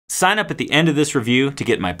Sign up at the end of this review to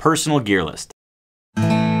get my personal gear list.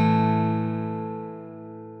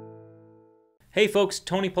 Hey folks,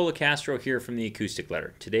 Tony Policastro here from the Acoustic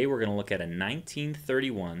Letter. Today we're going to look at a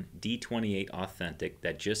 1931 D28 Authentic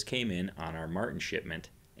that just came in on our Martin shipment,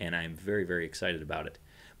 and I'm very, very excited about it.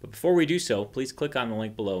 But before we do so, please click on the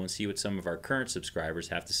link below and see what some of our current subscribers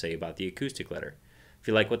have to say about the Acoustic Letter. If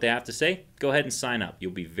you like what they have to say, go ahead and sign up.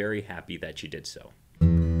 You'll be very happy that you did so.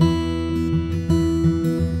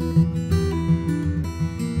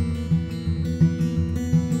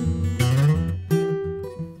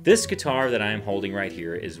 This guitar that I am holding right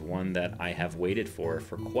here is one that I have waited for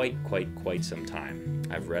quite some time.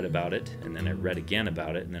 I've read about it, and then I read again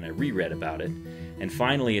about it, and then I reread about it, and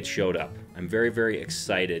finally it showed up. I'm very, very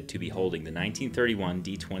excited to be holding the 1931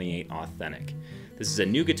 D28 Authentic. This is a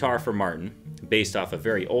new guitar for Martin, based off a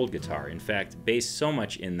very old guitar. In fact, based so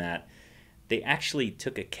much in that they actually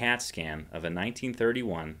took a CAT scan of a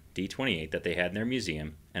 1931 D28 that they had in their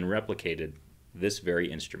museum and replicated this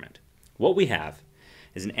very instrument. What we have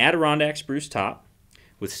is an Adirondack spruce top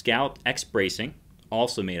with scalloped X bracing,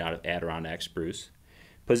 also made out of Adirondack spruce,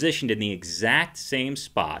 positioned in the exact same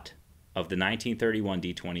spot of the 1931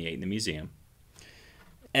 D28 in the museum.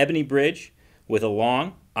 Ebony bridge with a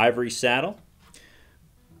long ivory saddle,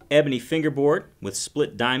 ebony fingerboard with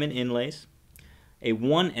split diamond inlays, a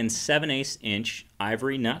 1 7/8 inch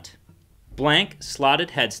ivory nut, blank slotted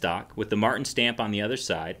headstock with the Martin stamp on the other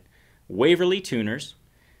side, Waverly tuners,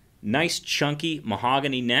 nice chunky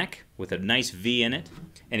mahogany neck with a nice V in it,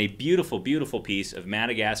 and a beautiful, beautiful piece of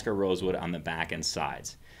Madagascar rosewood on the back and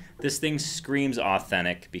sides. This thing screams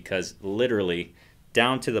authentic because literally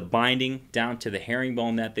down to the binding, down to the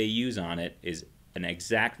herringbone that they use on it is an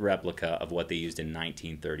exact replica of what they used in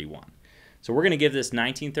 1931. So we're going to give this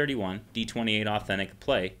 1931 D28 Authentic a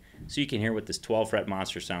play so you can hear what this 12-fret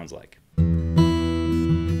monster sounds like.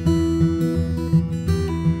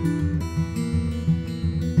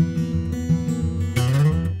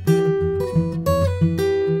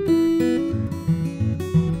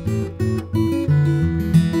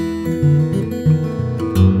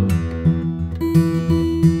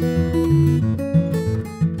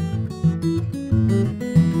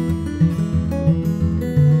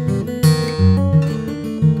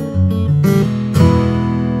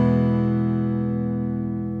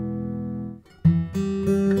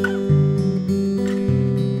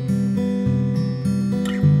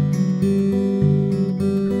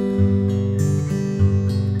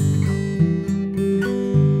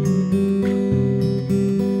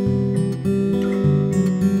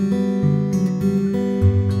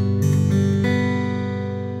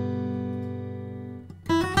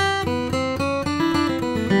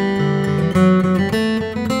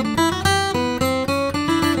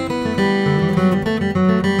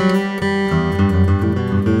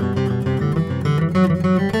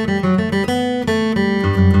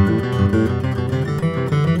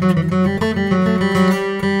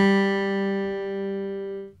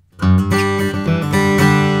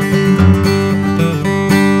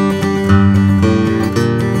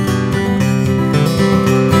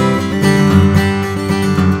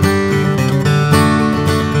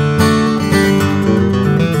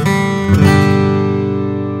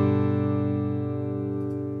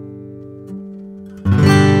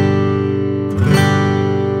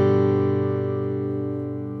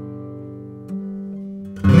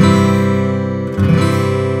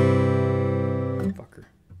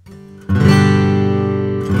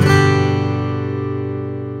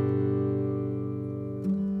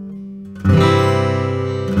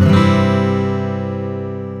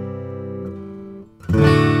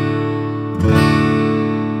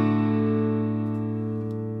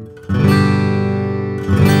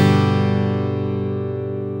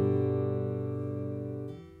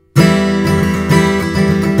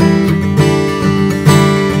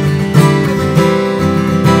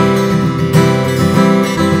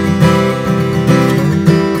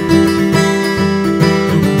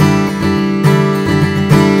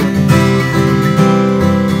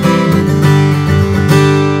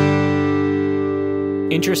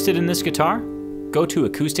 Interested in this guitar? Go to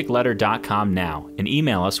acousticletter.com now and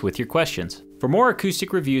email us with your questions. For more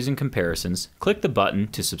acoustic reviews and comparisons, click the button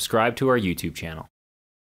to subscribe to our YouTube channel.